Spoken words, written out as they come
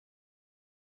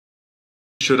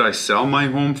should I sell my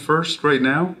home first right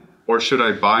now, or should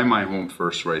I buy my home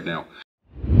first right now?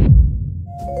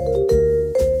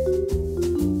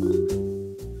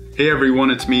 Hey everyone,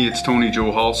 it's me, it's Tony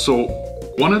Johal. So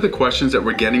one of the questions that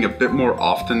we're getting a bit more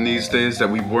often these days that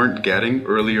we weren't getting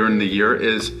earlier in the year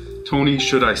is, Tony,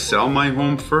 should I sell my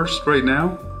home first right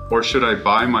now, or should I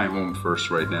buy my home first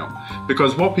right now?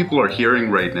 Because what people are hearing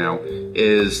right now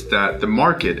is that the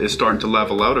market is starting to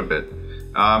level out a bit.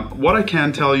 What I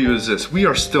can tell you is this: we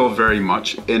are still very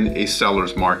much in a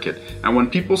seller's market. And when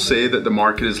people say that the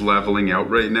market is leveling out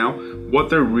right now, what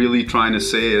they're really trying to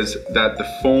say is that the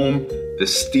foam, the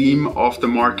steam off the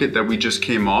market that we just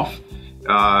came off,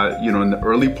 in the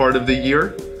early part of the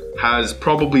year, has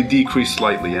probably decreased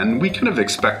slightly, and we kind of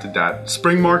expected that.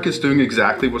 Spring market's doing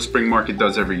exactly what spring market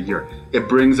does every year. It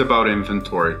brings about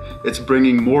inventory. It's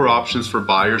bringing more options for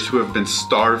buyers who have been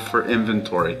starved for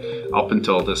inventory up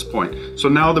until this point. So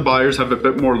now the buyers have a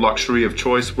bit more luxury of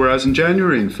choice, whereas in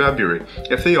January and February,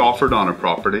 if they offered on a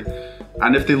property,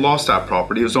 and if they lost that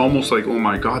property, it was almost like, oh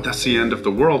my God, that's the end of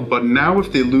the world. But now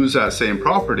if they lose that same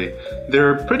property,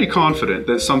 they're pretty confident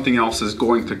that something else is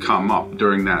going to come up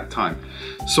during that time.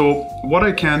 So what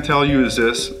I can tell you is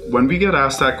this: when we get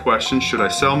asked that question, should I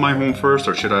sell my home first,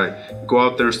 or should I go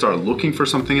out there and start looking for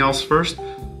something else first?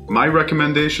 My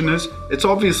recommendation is, it's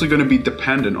obviously going to be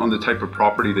dependent on the type of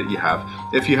property that you have.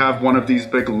 If you have one of these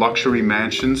big luxury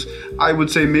mansions, I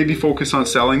would say maybe focus on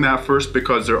selling that first,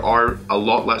 because there are a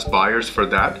lot less buyers for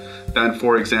that than,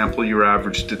 for example, your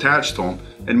average detached home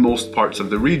in most parts of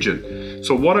the region.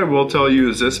 So what I will tell you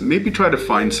is this: maybe try to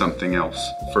find something else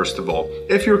first of all.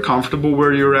 If you're comfortable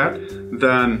where you're at,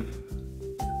 then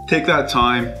take that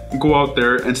time, go out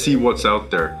there and see what's out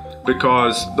there.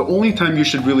 Because the only time you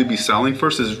should really be selling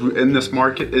first is in this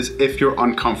market is if you're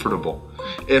uncomfortable.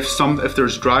 If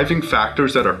there's driving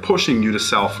factors that are pushing you to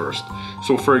sell first.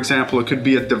 So for example, it could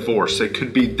be a divorce, it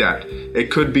could be debt, it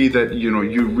could be that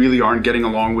you really aren't getting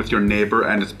along with your neighbor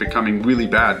and it's becoming really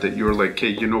bad, that you're like, hey,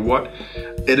 you know what?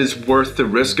 It is worth the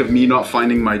risk of me not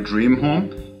finding my dream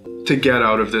home to get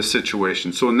out of this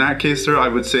situation. So in that case there, I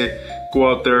would say go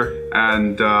out there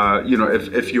and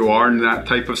if you are in that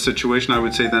type of situation, I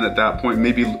would say then at that point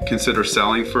maybe consider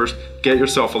selling first. Get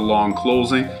yourself a long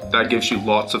closing. That gives you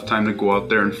lots of time to go out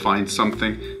there and find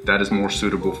something that is more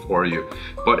suitable for you.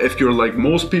 But if you're like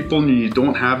most people and you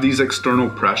don't have these external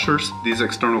pressures, these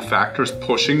external factors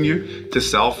pushing you to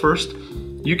sell first,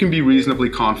 you can be reasonably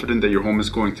confident that your home is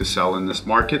going to sell in this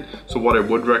market. So what I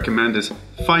would recommend is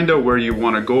find out where you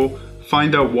want to go,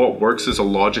 find out what works as a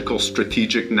logical,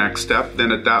 strategic next step.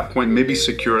 Then at that point, maybe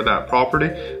secure that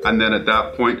property. And then at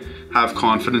that point, have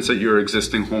confidence that your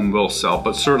existing home will sell.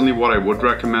 But certainly what I would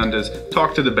recommend is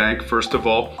talk to the bank first of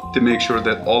all, to make sure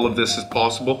that all of this is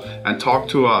possible, and talk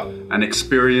to an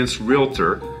experienced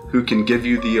realtor who can give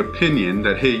you the opinion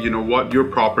that, hey, you know what, your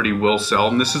property will sell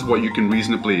and this is what you can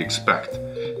reasonably expect.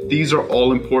 These are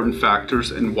all important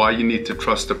factors in why you need to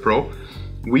trust a pro.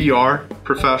 We are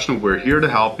professional, we're here to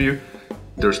help you.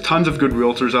 There's tons of good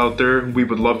realtors out there. We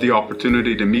would love the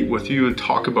opportunity to meet with you and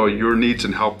talk about your needs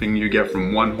and helping you get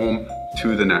from one home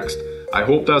to the next. I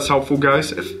hope that's helpful,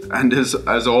 guys.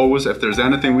 As always, if there's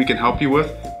anything we can help you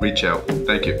with, reach out.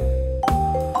 Thank you.